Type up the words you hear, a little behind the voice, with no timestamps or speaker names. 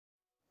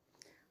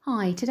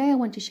Hi, today I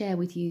want to share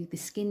with you the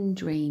Skin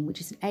Dream,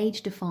 which is an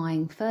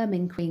age-defying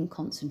firming cream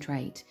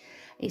concentrate.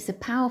 It's a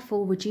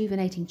powerful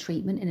rejuvenating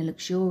treatment in a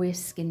luxurious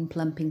skin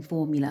plumping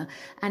formula,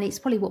 and it's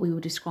probably what we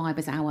would describe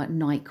as our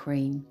night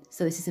cream.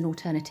 So this is an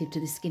alternative to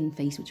the Skin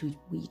Feast,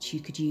 which you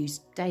could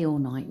use day or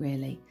night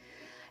really.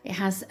 It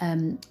has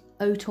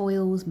oat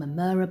oils,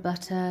 mamura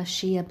butter,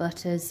 shea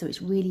butters, so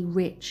it's really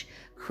rich,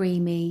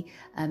 creamy,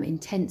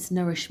 intense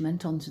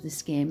nourishment onto the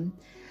skin,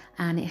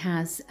 and it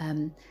has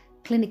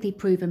clinically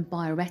proven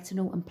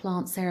bioretinol and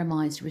plant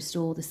ceramides to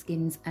restore the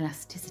skin's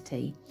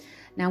elasticity.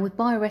 Now with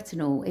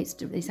bioretinol,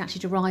 it's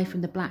actually derived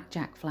from the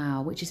blackjack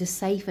flower, which is a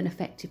safe and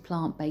effective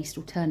plant-based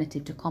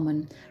alternative to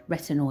common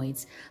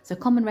retinoids. So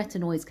common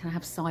retinoids can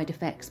have side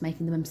effects,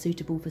 making them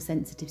unsuitable for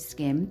sensitive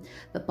skin,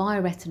 but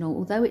bioretinol,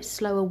 although it's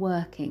slower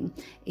working,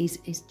 is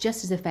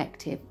just as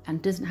effective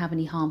and doesn't have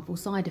any harmful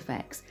side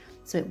effects.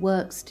 So it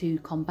works to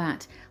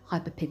combat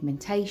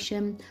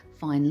hyperpigmentation,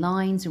 fine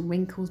lines and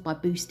wrinkles by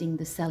boosting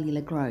the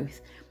cellular growth,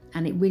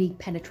 and it really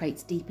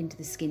penetrates deep into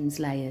the skin's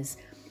layers.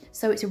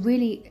 So it's a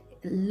really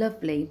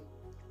lovely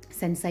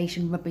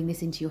sensation rubbing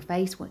this into your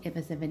face whatever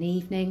of an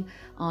evening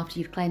after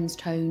you've cleansed,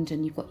 toned,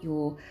 and you've got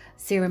your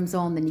serums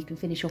on. Then you can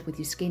finish off with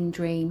your Skin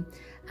Dream,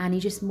 and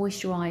you just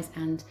moisturize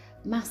and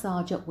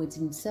massage upwards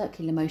in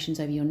circular motions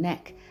over your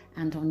neck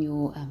and on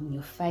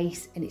your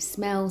face, and it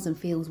smells and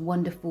feels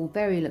wonderful,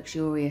 very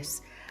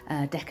luxurious,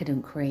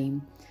 decadent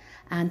cream.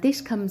 And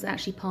this comes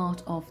actually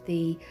part of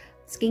the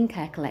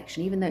skincare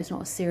collection. Even though it's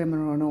not a serum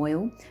or an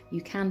oil,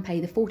 you can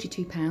pay the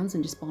 £42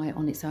 and just buy it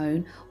on its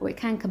own, or it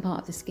can come part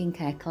of the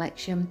skincare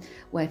collection,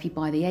 where if you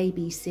buy the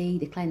ABC,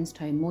 the Cleanse,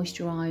 Tone,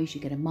 Moisturise, you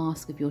get a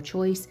mask of your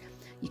choice.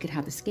 You could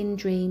have the Skin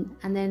Dream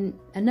and then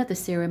another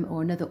serum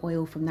or another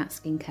oil from that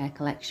skincare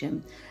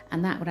collection,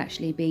 and that would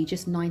actually be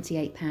just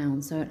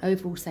 £98, so an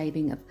overall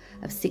saving of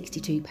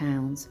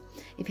 £62.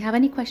 If you have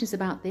any questions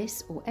about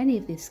this or any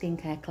of the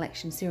skincare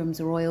collection serums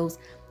or oils,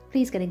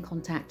 please get in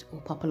contact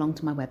or pop along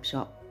to my web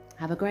shop.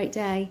 Have a great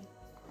day.